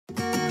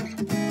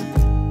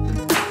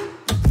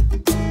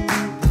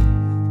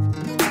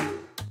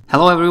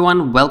Hello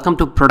everyone, welcome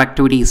to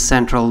Productivity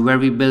Central, where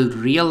we build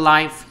real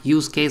life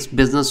use case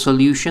business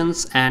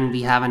solutions, and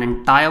we have an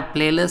entire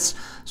playlist,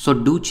 so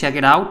do check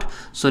it out.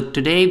 So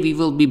today we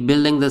will be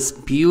building this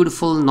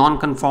beautiful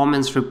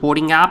non-conformance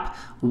reporting app.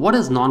 What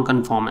is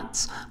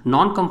non-conformance?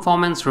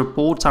 Non-conformance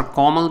reports are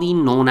commonly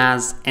known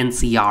as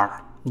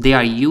NCR. They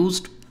are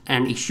used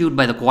and issued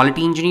by the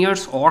quality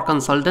engineers or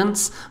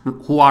consultants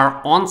who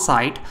are on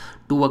site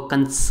to a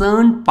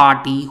concerned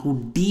party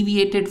who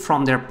deviated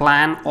from their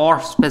plan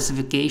or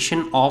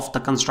specification of the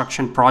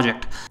construction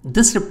project.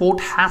 This report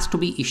has to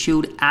be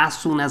issued as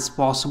soon as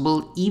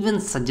possible, even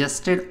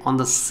suggested on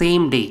the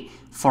same day,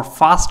 for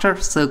faster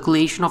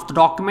circulation of the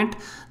document,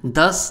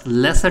 thus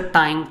lesser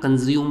time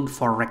consumed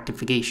for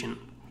rectification.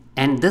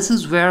 And this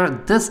is where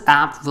this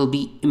app will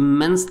be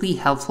immensely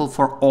helpful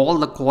for all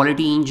the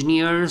quality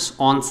engineers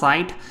on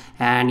site.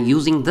 And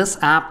using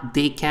this app,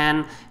 they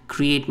can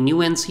create new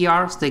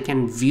NCRs, they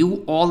can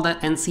view all the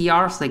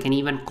NCRs, they can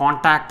even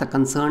contact the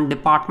concerned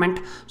department.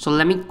 So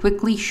let me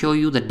quickly show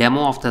you the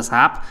demo of this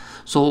app.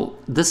 So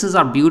this is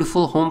our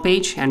beautiful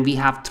homepage, and we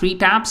have 3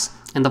 tabs.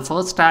 In the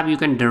first tab, you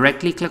can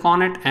directly click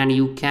on it and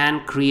you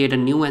can create a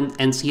new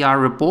NCR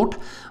report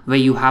where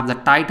you have the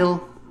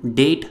title,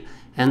 date,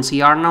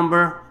 NCR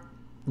number,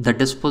 the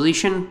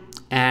disposition,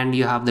 and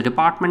you have the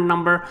department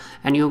number,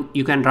 and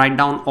you can write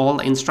down all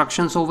the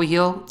instructions over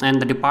here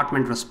and the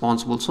department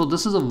responsible. So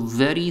this is a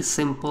very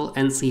simple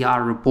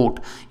NCR report.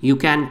 You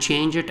can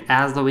change it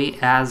as the way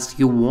as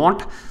you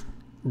want.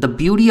 The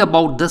beauty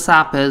about this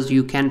app is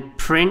you can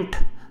print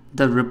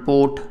the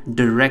report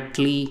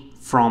directly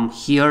from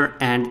here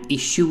and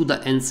issue the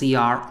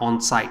NCR on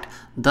site,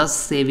 thus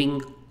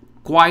saving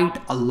quite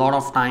a lot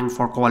of time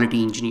for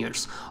quality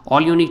engineers.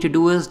 All you need to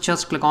do is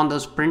just click on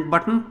this print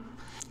button,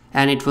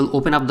 and it will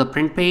open up the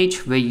print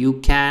page where you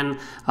can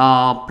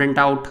print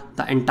out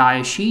the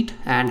entire sheet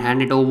and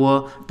hand it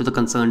over to the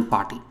concerned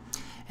party.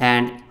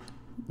 And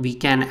we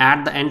can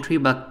add the entry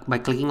by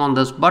clicking on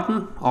this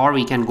button, or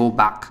we can go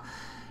back.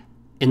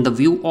 In the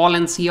view all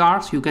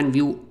NCRs, you can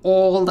view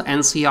all the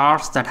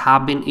NCRs that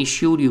have been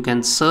issued. You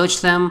can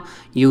search them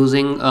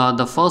using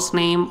the first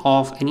name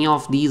of any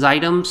of these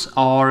items,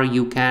 or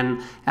you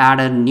can add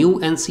a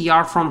new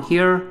NCR from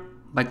here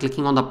by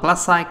clicking on the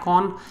plus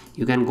icon.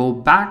 You can go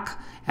back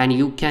and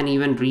you can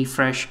even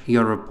refresh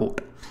your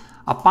report.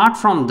 Apart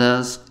from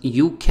this,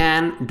 you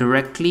can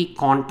directly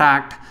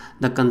contact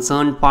the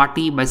concerned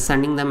party by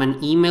sending them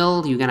an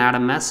email. You can add a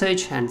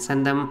message and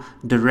send them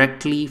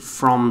directly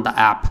from the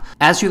app.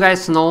 As you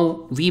guys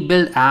know, we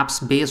build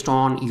apps based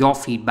on your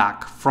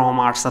feedback from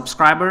our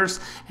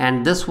subscribers,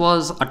 and this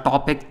was a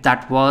topic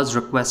that was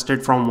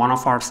requested from one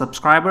of our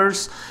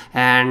subscribers,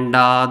 and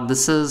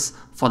this is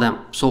for them.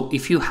 So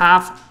if you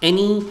have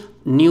any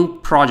new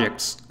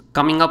projects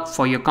coming up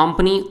for your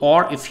company,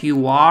 or if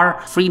you are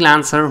a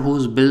freelancer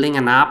who's building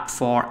an app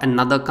for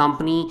another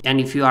company, and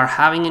if you are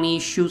having any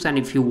issues and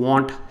if you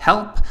want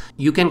help,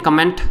 you can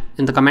comment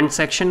in the comment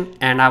section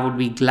and I would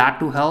be glad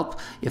to help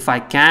if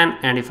I can,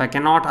 and if I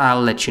cannot,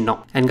 I'll let you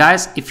know. And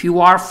guys, if you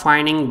are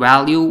finding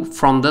value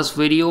from this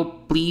video,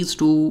 please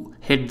do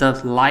hit the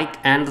like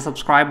and the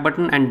subscribe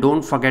button, and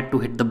don't forget to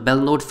hit the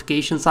bell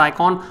notifications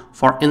icon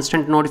for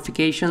instant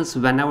notifications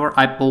whenever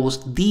I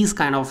post these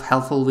kind of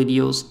helpful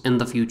videos in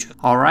the future.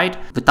 Alright,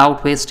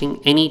 without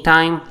wasting any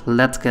time,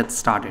 let's get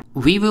started.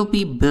 We will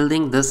be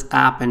building this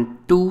app in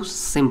 2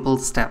 simple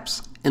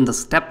steps. In the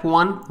step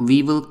 1,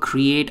 we will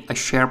create a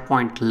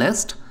SharePoint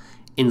list.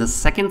 In the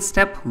second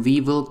step, we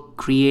will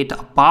create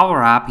a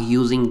PowerApp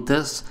using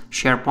this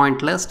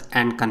SharePoint list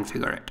and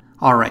configure it.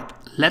 Alright,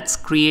 let's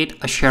create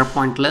a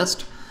SharePoint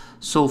list.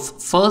 So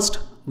first,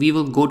 we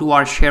will go to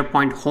our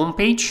SharePoint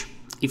homepage.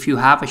 If you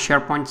have a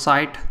SharePoint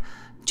site,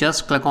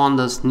 just click on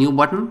this new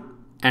button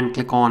and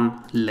click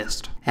on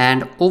list.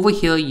 And over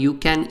here, you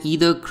can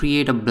either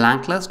create a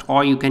blank list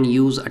or you can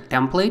use a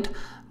template.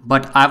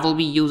 But I will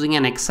be using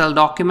an Excel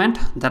document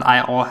that I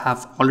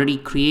have already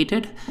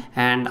created,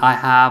 and I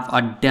have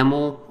a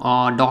demo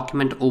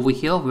document over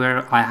here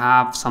where I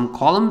have some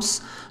columns.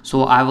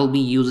 So I will be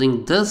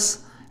using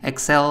this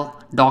Excel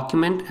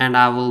document and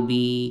I will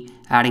be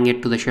adding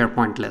it to the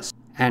SharePoint list.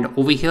 And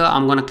over here,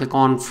 I'm going to click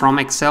on from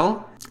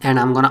Excel and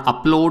I'm going to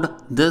upload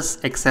this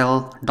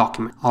Excel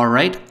document. All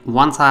right,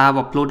 once I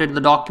have uploaded the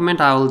document,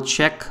 I will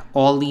check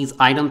all these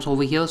items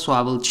over here. So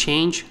I will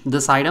change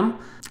this item.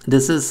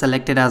 This is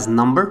selected as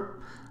number.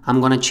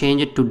 I'm going to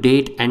change it to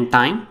date and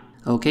time.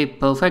 Okay,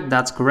 perfect.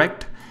 That's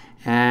correct.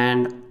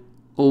 And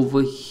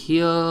over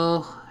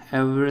here,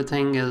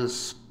 everything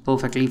is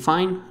perfectly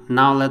fine.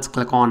 Now let's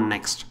click on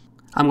next.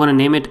 I'm going to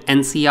name it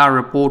NCR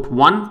report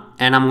 1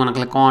 and I'm going to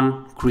click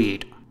on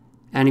create.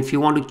 And if you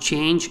want to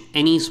change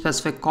any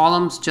specific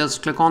columns,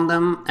 just click on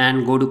them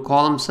and go to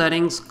column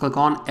settings, click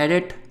on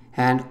edit,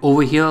 and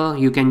over here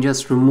you can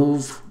just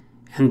remove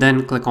and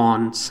then click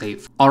on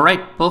save.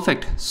 Alright,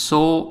 perfect.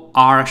 So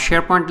our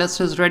SharePoint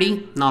list is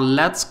ready. Now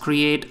let's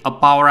create a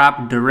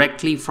PowerApp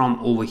directly from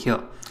over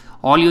here.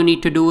 All you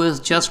need to do is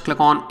just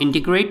click on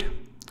integrate,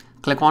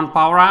 click on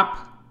PowerApp,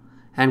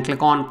 and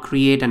click on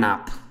create an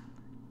app.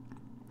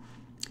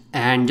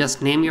 and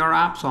just name your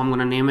app. So I'm going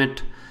to name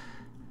it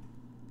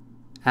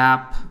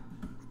app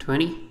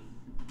 20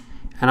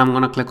 and I'm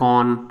going to click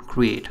on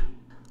create.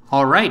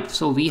 Alright,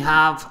 so we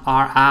have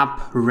our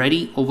app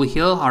ready over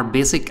here, our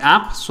basic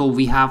app. So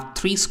we have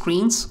 3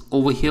 screens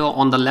over here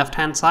on the left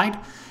hand side,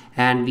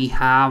 and we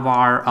have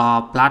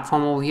our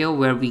platform over here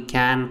where we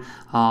can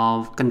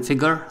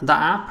configure the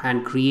app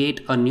and create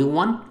a new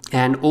one.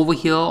 And over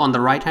here on the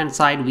right hand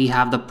side we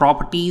have the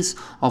properties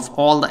of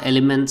all the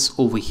elements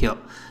over here.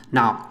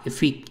 Now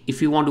if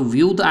you want to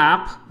view the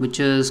app,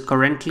 which is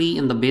currently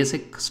in the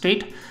basic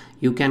state,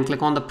 you can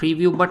click on the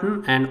preview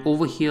button, and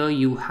over here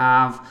you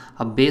have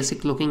a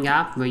basic looking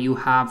app where you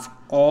have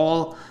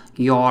all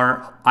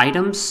your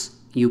items.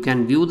 You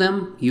can view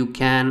them, you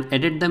can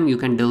edit them, you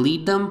can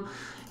delete them,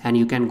 and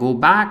you can go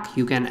back,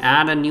 you can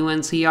add a new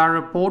NCR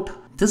report.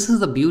 This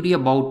is the beauty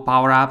about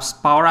PowerApps.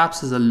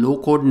 PowerApps is a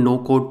low-code,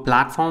 no-code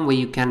platform where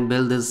you can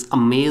build this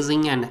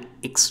amazing and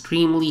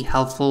extremely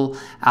helpful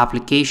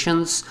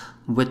applications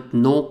with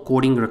no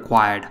coding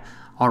required.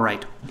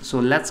 Alright, so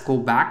let's go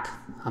back.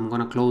 I'm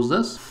gonna close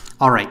this.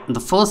 Alright, the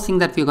first thing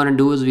that we're gonna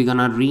do is we're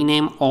gonna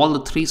rename all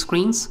the 3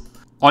 screens.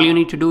 All you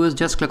need to do is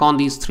just click on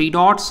these 3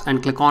 dots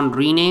and click on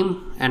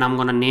rename, and I'm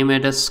gonna name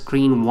it as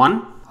screen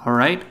 1.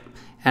 Alright,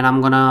 and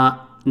I'm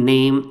gonna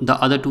name the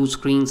other 2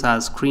 screens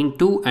as screen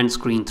 2 and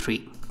screen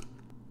 3.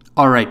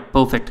 Alright,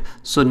 perfect.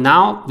 So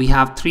now we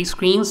have 3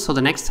 screens. So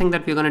the next thing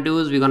that we're gonna do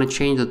is we're gonna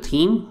change the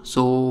theme.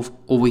 So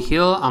over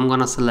here I'm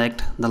gonna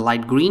select the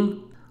light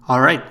green.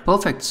 Alright,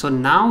 perfect. So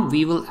now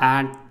we will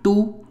add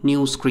 2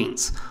 new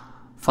screens.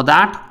 For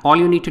that, all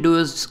you need to do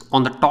is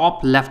on the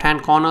top left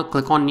hand corner,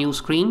 click on new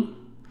screen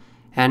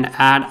and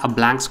add a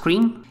blank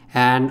screen,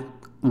 and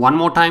one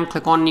more time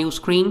click on new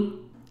screen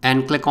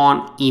and click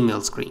on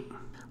email screen.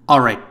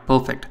 Alright,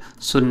 perfect.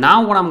 So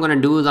now what I'm going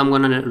to do is I'm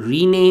going to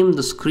rename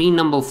the screen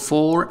number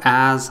 4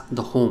 as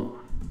the home.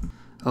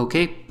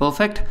 Okay,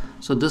 perfect.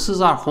 So this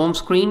is our home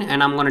screen,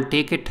 and I'm going to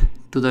take it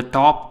to the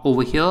top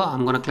over here.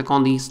 I'm going to click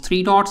on these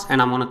 3 dots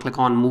and I'm going to click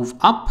on move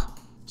up.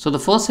 So the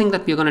first thing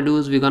that we're going to do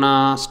is we're going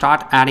to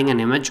start adding an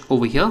image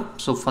over here.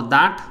 So for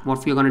that,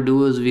 what we're going to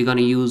do is we're going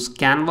to use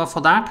Canva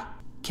for that.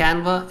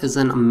 Canva is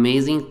an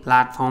amazing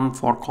platform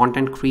for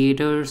content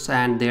creators,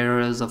 and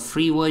there is a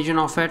free version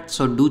of it,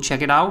 so do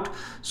check it out.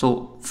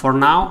 So for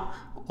now,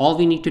 all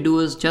we need to do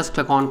is just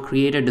click on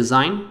create a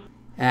design,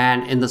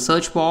 and in the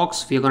search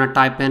box we're going to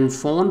type in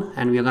phone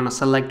and we're going to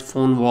select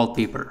phone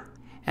wallpaper.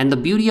 And the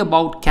beauty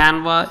about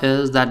Canva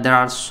is that there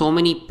are so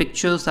many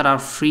pictures that are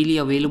freely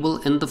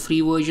available in the free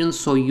version,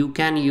 so you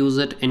can use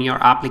it in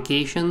your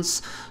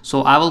applications.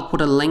 So I will put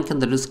a link in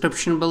the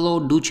description below.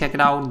 Do check it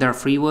out, their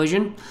free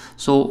version.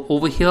 So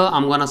over here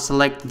I'm gonna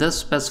select this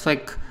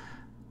specific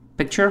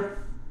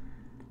picture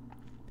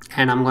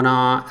and I'm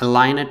gonna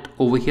align it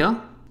over here.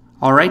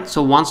 Alright,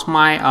 so once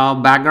my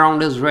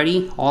background is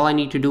ready, all I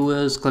need to do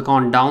is click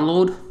on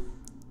download.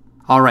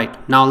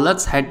 Alright, now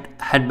let's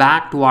head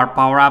back to our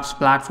PowerApps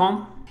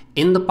platform.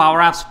 In the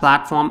PowerApps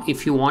platform,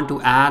 if you want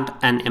to add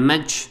an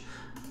image,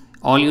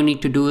 all you need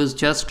to do is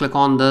just click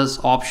on this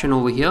option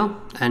over here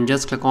and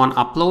just click on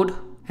upload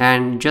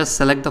and just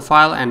select the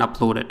file and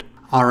upload it.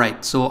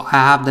 Alright, so I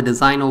have the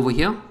design over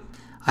here.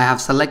 I have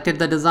selected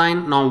the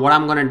design. Now what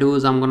I'm going to do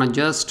is I'm going to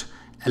just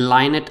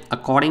align it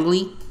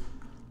accordingly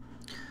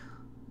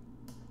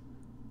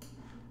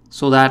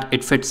so that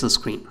it fits the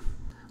screen.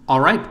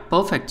 Alright,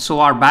 perfect.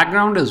 So our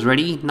background is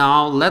ready.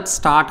 Now let's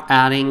start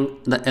adding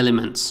the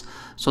elements.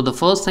 So the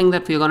first thing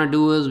that we're going to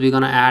do is we're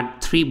going to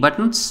add 3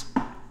 buttons.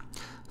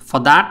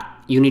 For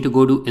that, you need to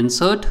go to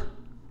insert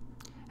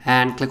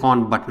and click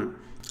on button.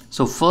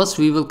 So first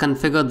we will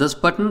configure this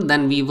button,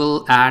 then we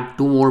will add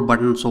 2 more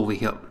buttons over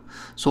here.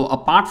 So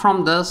apart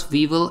from this,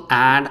 we will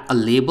add a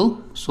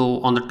label.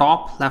 So on the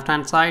top left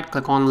hand side,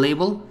 click on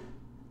label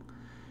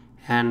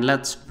and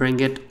let's bring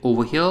it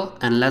over here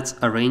and let's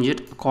arrange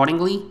it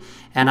accordingly.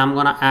 And I'm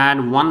going to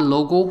add 1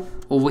 logo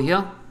over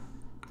here.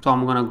 So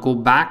I'm going to go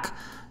back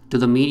to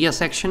the media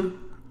section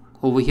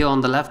over here on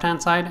the left hand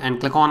side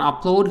and click on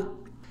upload,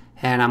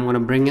 and I'm going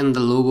to bring in the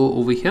logo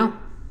over here.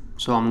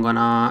 So I'm going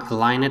to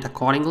align it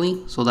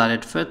accordingly so that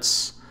it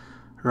fits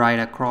right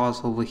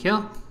across over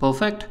here.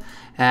 Perfect.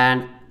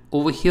 And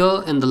over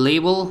here in the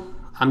label,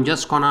 I'm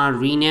just going to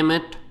rename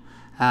it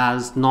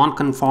as Non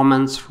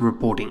Conformance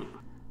Reporting.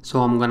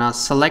 So I'm going to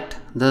select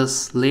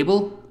this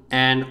label,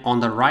 and on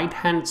the right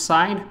hand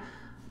side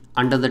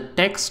under the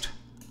text,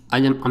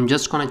 I'm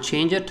just going to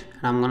change it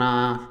and I'm going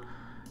to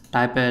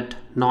type it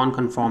Non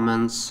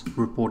Conformance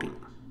Reporting.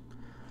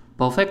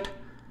 Perfect.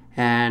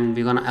 And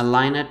we're going to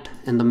align it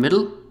in the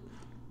middle,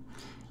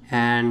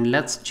 and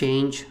let's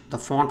change the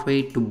font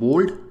weight to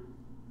bold,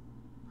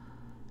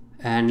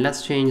 and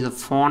let's change the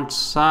font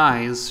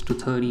size to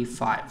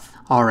 35.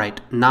 Alright,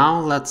 now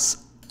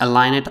let's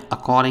align it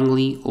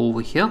accordingly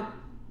over here.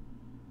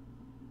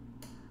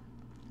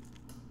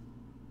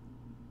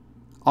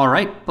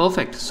 Alright,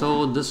 perfect.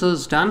 So this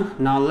is done.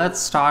 Now let's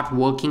start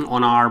working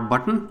on our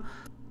button.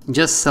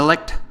 Just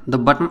select the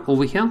button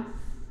over here,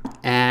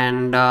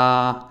 and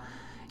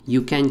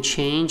you can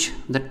change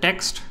the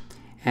text,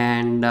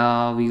 and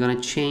we're going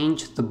to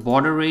change the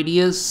border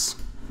radius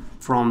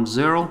from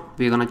 0.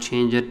 We're going to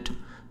change it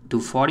to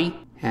 40,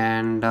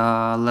 and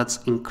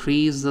let's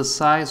increase the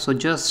size. So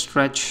just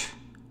stretch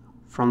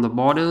from the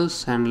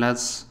borders and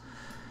let's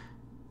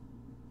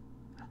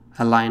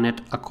align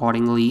it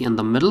accordingly in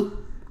the middle.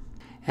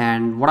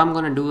 And what I'm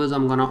going to do is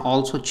I'm going to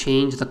also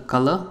change the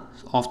color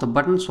of the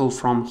button. So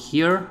from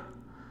here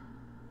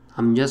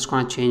I'm just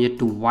going to change it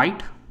to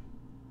white,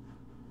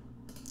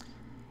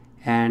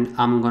 and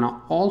I'm going to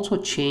also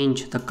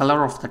change the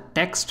color of the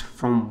text.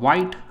 From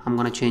white I'm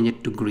going to change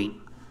it to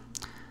green.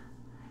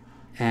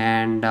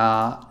 And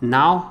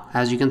now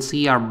as you can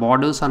see, our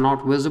borders are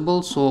not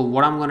visible. So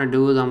what I'm going to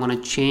do is I'm going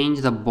to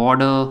change the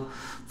border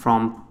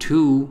from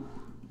 2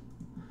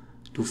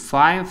 to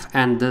 5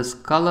 and this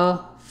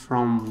color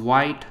from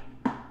white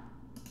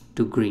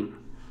to green.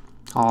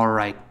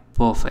 Alright,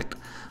 perfect.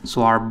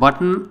 So our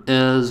button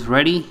is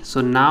ready.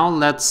 So now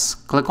let's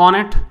click on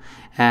it,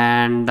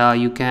 and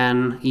you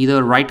can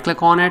either right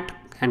click on it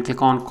and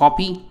click on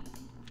copy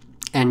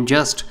and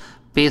just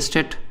paste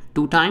it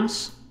 2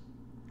 times.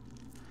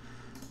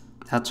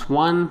 That's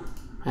 1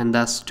 and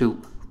that's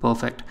 2.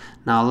 Perfect.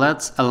 Now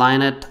let's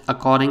align it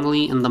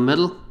accordingly in the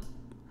middle.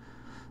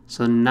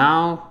 So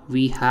now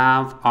we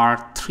have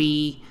our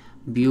 3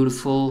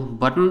 beautiful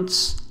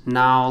buttons.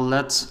 Now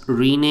let's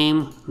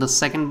rename the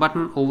second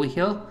button over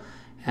here,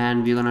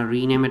 and we're going to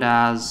rename it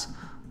as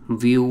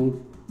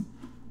View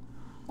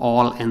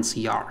All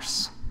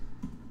NCRs.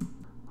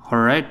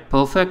 Alright,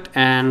 perfect.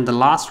 And the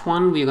last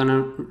one, we're going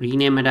to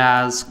rename it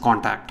as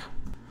Contact.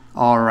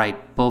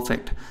 Alright,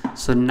 perfect.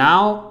 So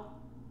now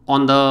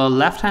on the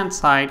left hand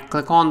side,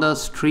 click on the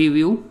tree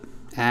view,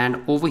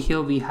 and over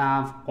here we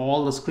have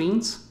all the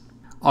screens.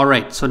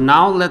 Alright, so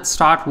now let's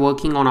start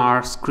working on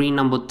our screen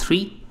number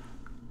 3,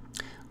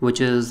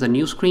 which is the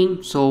new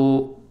screen.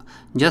 So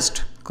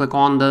just click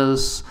on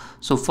this.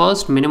 So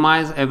first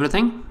minimize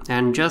everything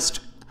and just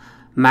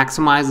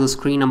maximize the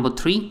screen number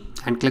 3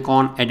 and click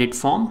on edit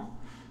form.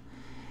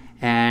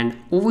 And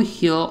over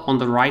here on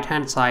the right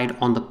hand side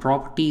on the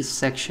properties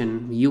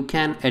section, you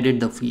can edit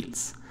the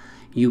fields.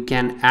 You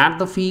can add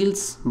the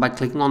fields by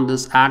clicking on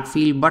this add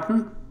field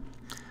button,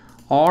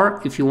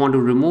 or if you want to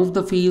remove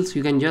the fields,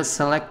 you can just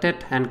select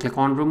it and click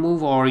on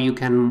remove, or you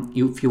can,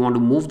 if you want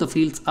to move the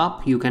fields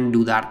up, you can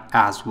do that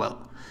as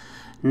well.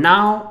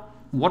 Now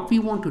what we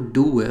want to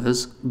do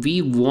is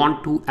we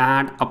want to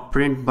add a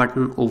print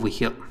button over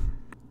here.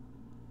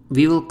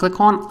 We will click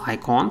on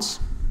icons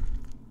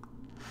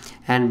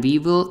and we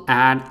will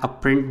add a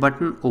print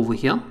button over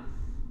here.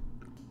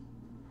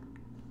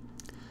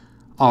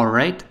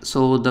 Alright,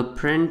 so the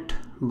print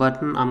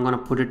button, I'm going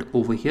to put it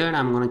over here, and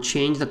I'm going to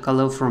change the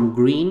color from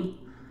green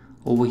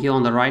over here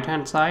on the right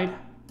hand side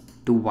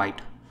to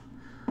white.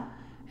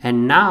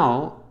 And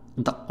now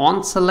the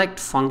on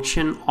select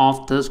function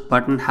of this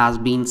button has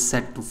been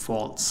set to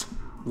false.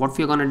 What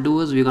we're going to do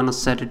is we're going to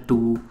set it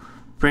to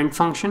print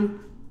function.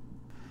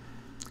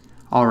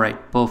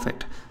 Alright,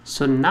 perfect.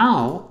 So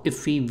now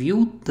if we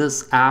view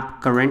this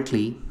app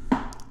currently,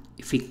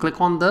 if we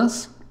click on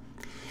this,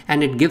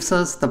 and it gives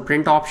us the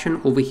print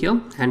option over here,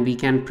 and we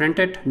can print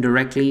it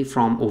directly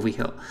from over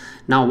here.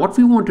 Now what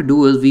we want to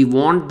do is we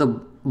want the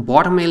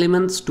bottom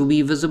elements to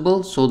be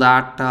visible so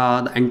that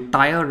the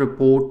entire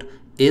report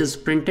is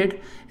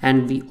printed,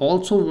 and we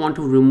also want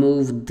to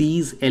remove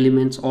these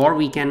elements, or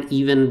we can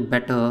even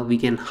better, we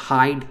can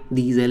hide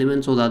these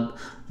elements so that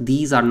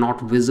these are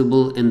not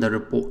visible in the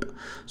report.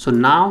 So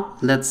now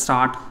let's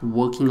start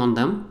working on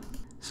them.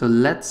 So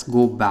let's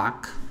go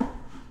back,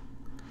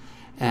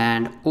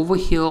 and over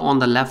here on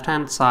the left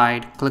hand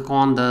side, click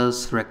on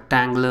this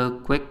rectangular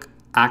quick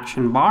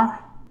action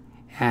bar,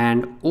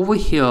 and over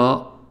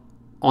here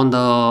on the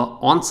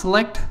on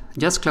select,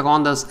 just click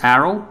on this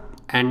arrow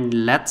and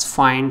let's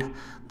find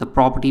the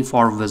property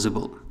for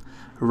visible.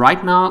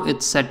 Right now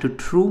it's set to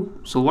true.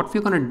 So what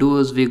we're going to do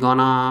is we're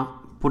gonna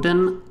put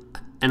in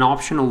an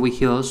option over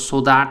here so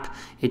that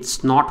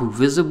it's not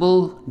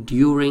visible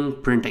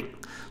during printing.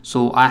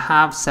 So I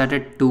have set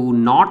it to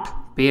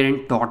not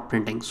parent dot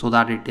printing so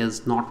that it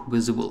is not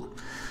visible.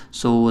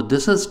 So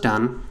this is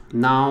done.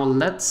 Now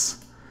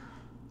let's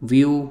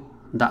view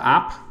the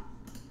app.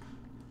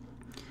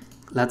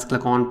 Let's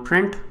click on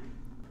print.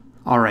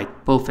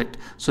 Alright, perfect.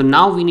 So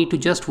now we need to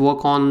just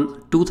work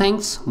on 2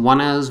 things.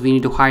 One is we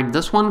need to hide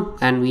this one,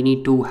 and we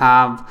need to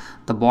have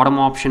the bottom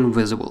option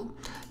visible.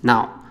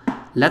 Now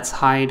let's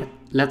hide,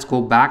 let's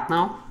go back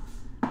now.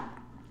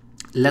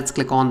 Let's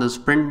click on this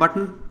print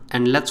button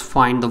and let's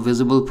find the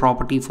visible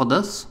property for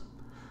this.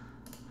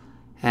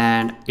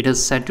 And it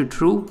is set to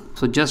true,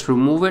 so just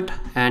remove it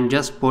and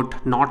just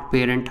put not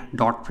parent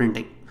dot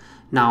printing.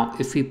 Now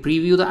if we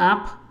preview the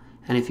app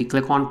and if we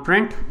click on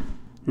print,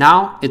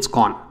 now it's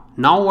gone.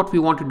 Now what we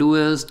want to do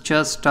is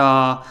just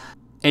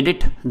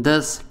edit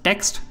this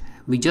text.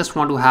 We just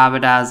want to have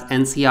it as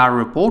NCR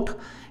report,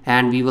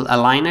 and we will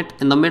align it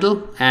in the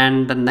middle,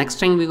 and the next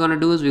thing we're going to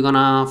do is we're going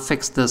to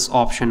fix this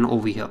option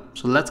over here.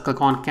 So let's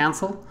click on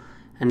cancel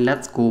and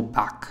let's go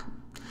back.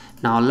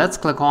 Now let's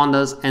click on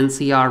this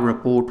NCR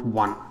report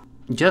 1.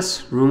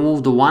 just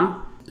remove the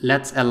one.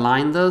 Let's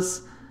align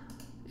this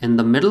in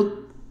the middle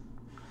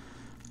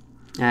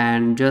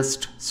and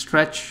just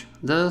stretch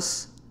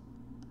this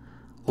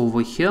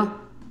over here.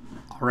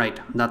 All right,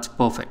 that's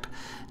perfect.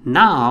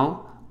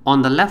 Now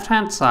on the left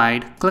hand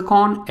side, click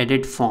on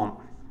edit form.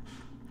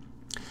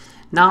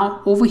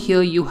 Now over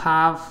here you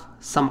have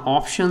some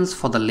options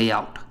for the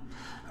layout.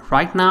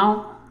 Right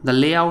now the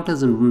layout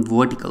is in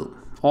vertical.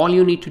 All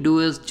you need to do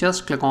is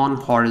just click on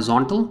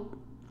horizontal.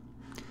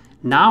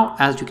 Now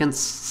as you can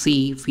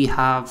see, we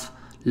have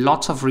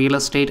lots of real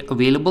estate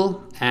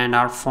available, and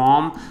our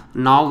form,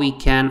 now we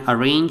can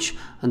arrange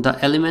the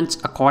elements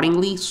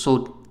accordingly.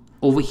 So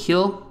over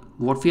here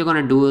what we're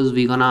gonna do is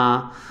we're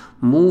gonna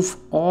move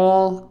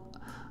all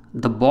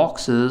the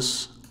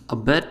boxes a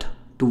bit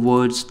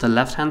towards the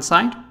left hand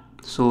side.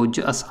 So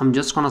I'm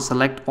just gonna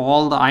select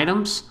all the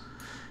items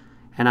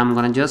and I'm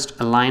gonna just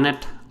align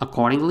it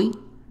accordingly.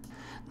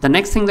 The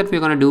next thing that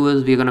we're going to do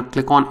is we're going to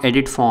click on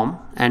edit form,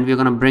 and we're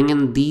going to bring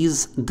in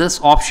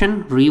this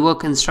option,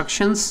 rework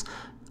instructions,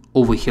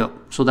 over here.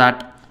 So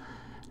that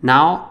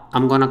now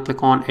I'm going to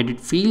click on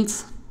edit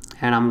fields,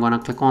 and I'm going to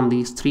click on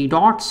these three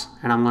dots,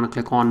 and I'm going to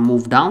click on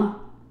move down,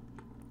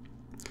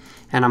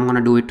 and I'm going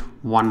to do it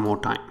one more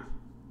time.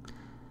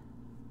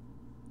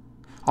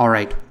 All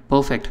right,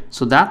 perfect.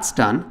 So that's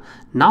done.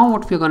 Now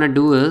what we're going to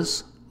do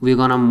is we're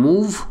going to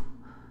move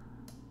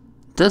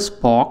this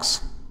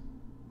box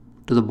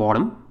to the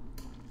bottom,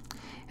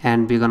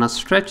 and we're gonna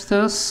stretch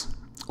this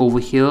over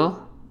here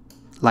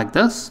like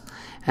this,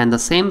 and the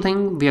same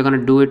thing we are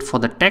gonna do it for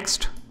the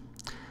text.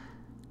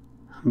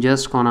 I'm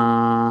just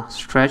gonna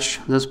stretch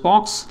this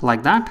box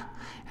like that,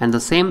 and the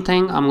same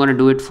thing I'm gonna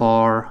do it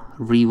for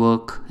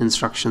rework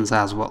instructions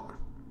as well,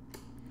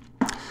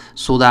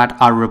 so that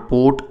our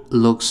report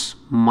looks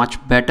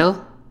much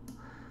better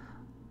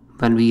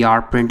when we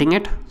are printing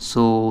it.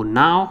 So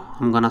now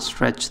I'm gonna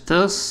stretch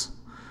this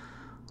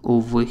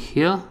over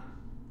here.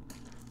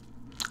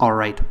 All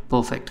right,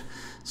 perfect.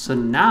 So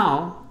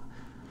now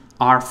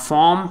our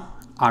form,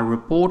 our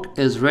report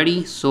is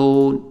ready.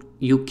 So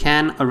you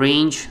can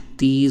arrange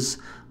these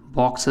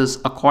boxes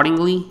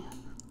accordingly,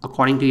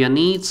 according to your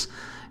needs.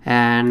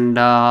 And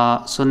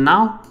so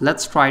now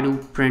let's try to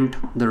print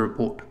the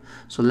report.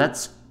 So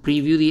let's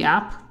preview the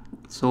app.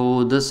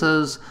 So this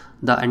is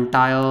the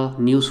entire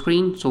new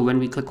screen. So when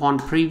we click on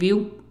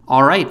preview,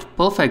 all right,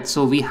 perfect.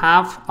 So we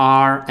have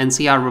our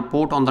NCR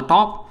report on the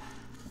top,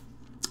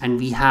 and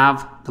we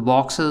have the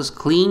boxes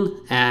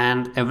clean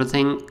and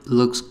everything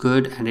looks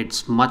good, and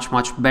it's much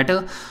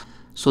better.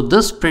 So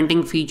this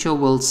printing feature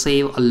will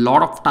save a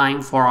lot of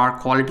time for our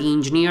quality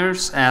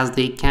engineers, as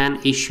they can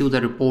issue the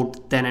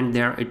report then and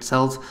there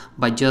itself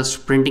by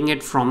just printing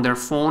it from their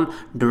phone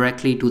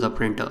directly to the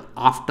printer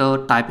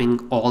after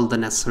typing all the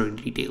necessary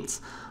details.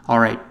 All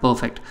right,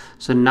 perfect.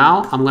 So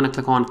now I'm going to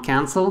click on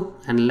cancel,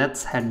 and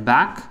let's head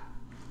back.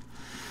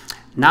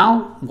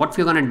 Now what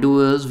we're going to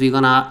do is we're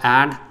going to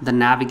add the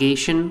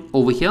navigation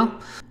over here.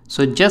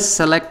 So just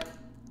select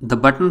the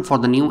button for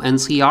the new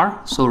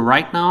NCR. So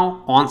right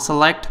now on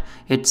select,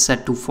 it's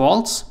set to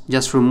false.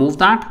 Just remove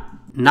that.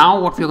 Now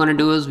what we're going to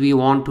do is we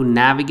want to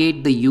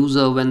navigate the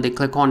user when they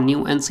click on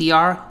new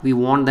NCR. We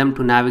want them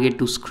to navigate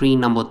to screen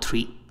number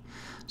 3.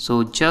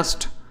 So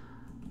just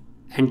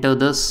enter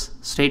this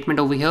statement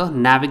over here,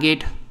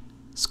 navigate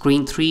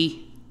screen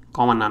 3,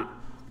 none.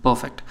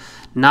 Perfect.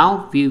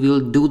 Now we will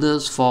do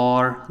this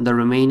for the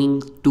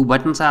remaining 2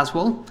 buttons as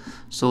well.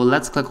 So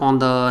let's click on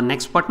the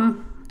next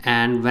button,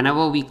 and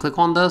whenever we click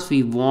on this,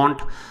 we want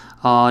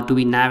to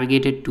be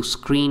navigated to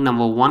screen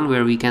number 1,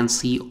 where we can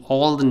see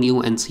all the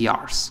new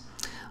NCRs.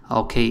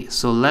 Okay,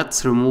 so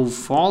let's remove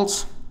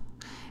false,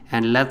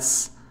 and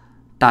let's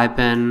type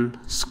in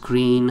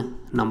screen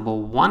number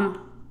 1,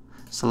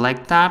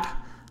 select that.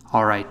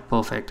 All right,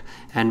 perfect.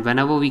 And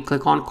whenever we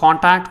click on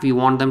contact, we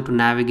want them to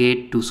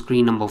navigate to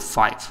screen number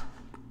 5.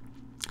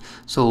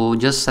 So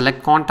just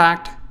select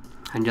contact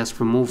and just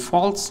remove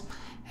false,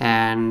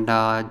 and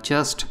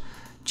just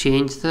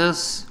change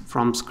this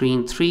from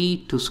screen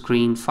 3 to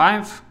screen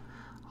 5.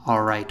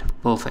 All right,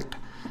 perfect.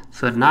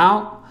 So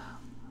now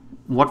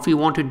what we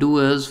want to do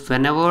is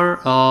whenever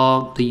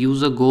the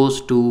user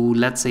goes to,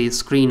 let's say,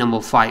 screen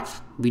number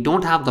 5, we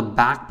don't have the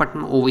back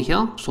button over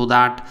here, so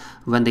that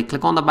when they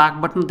click on the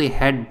back button, they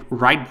head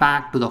right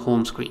back to the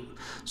home screen.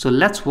 So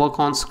let's work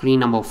on screen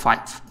number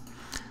 5.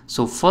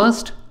 So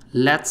first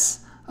let's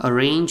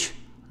arrange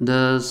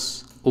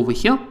this over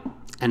here,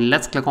 and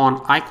let's click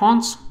on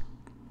icons,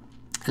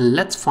 and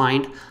let's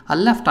find a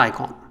left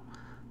icon.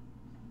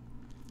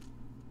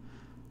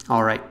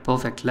 All right,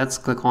 perfect. Let's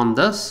click on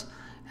this,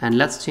 and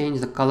let's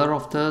change the color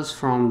of this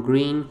from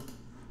green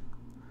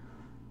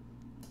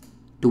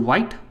to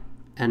white,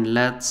 and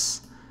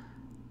let's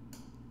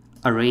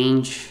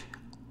arrange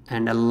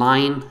and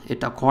align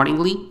it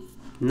accordingly.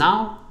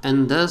 Now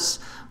in this,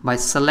 by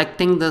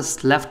selecting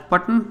this left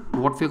button,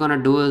 what we're going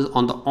to do is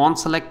on the on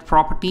select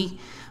property,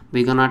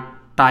 we're going to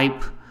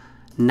type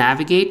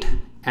navigate,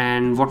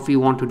 and what we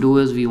want to do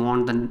is we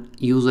want the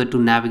user to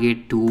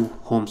navigate to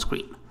home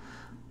screen.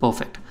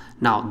 Perfect.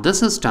 Now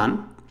this is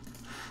done.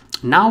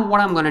 Now what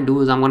I'm going to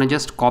do is I'm going to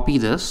just copy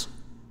this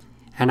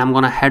and I'm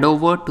going to head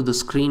over to the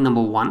screen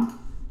number 1,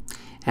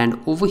 and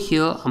over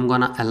here I'm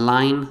going to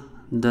align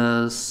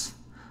this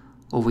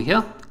over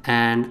here,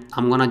 and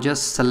I'm going to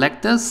just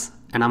select this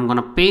and I'm going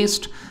to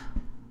paste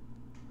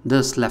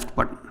this left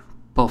button.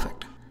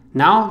 Perfect.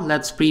 Now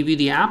let's preview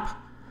the app.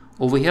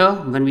 Over here,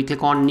 when we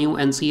click on new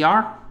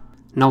NCR,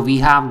 now we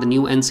have the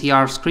new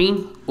NCR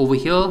screen. Over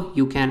here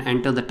you can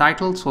enter the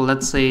title, so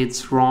let's say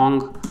it's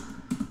wrong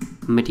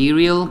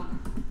material.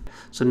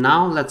 So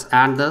now let's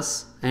add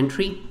this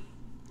entry,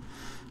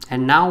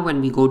 and now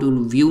when we go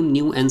to view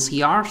new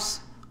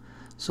NCRs,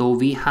 so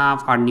we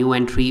have our new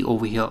entry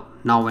over here.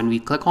 Now when we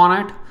click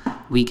on it,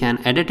 we can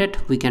edit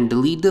it, we can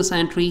delete this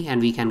entry, and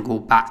we can go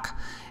back.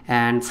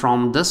 And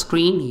from this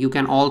screen you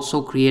can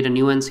also create a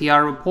new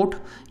NCR report.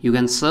 You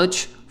can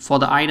search for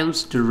the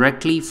items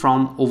directly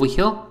from over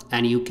here,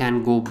 and you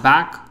can go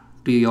back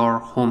to your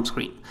home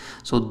screen.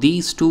 So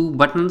these two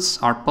buttons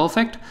are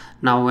perfect.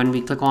 Now when we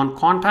click on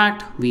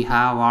contact, we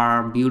have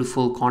our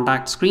beautiful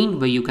contact screen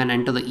where you can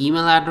enter the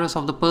email address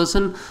of the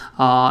person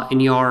in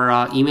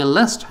your email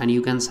list, and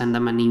you can send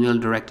them an email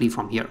directly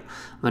from here.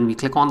 When we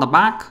click on the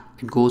back,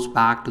 it goes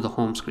back to the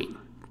home screen.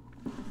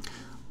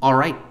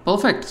 Alright,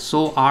 perfect.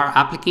 So our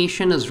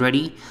application is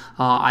ready.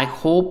 I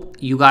hope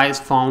you guys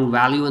found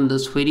value in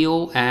this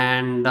video,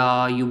 and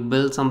you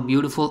build some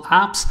beautiful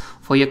apps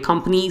for your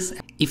companies.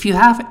 If you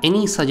have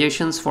any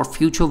suggestions for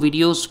future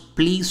videos,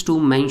 please do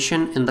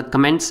mention in the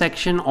comment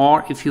section,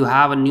 or if you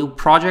have a new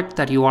project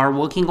that you are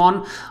working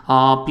on,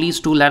 please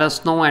do let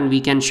us know and we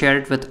can share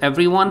it with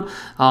everyone,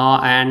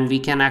 and we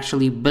can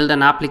actually build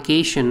an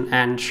application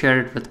and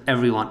share it with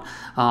everyone.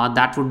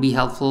 That would be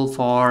helpful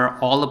for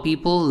all the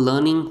people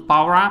learning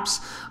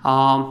PowerApps.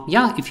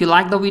 Yeah, if you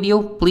like the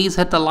video, please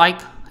hit the like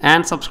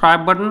and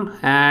subscribe button,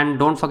 and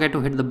don't forget to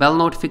hit the bell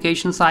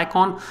notifications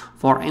icon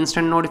for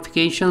instant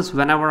notifications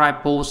whenever I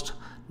post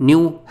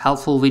new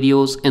helpful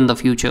videos in the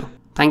future.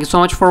 Thank you so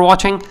much for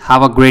watching.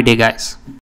 Have a great day, guys.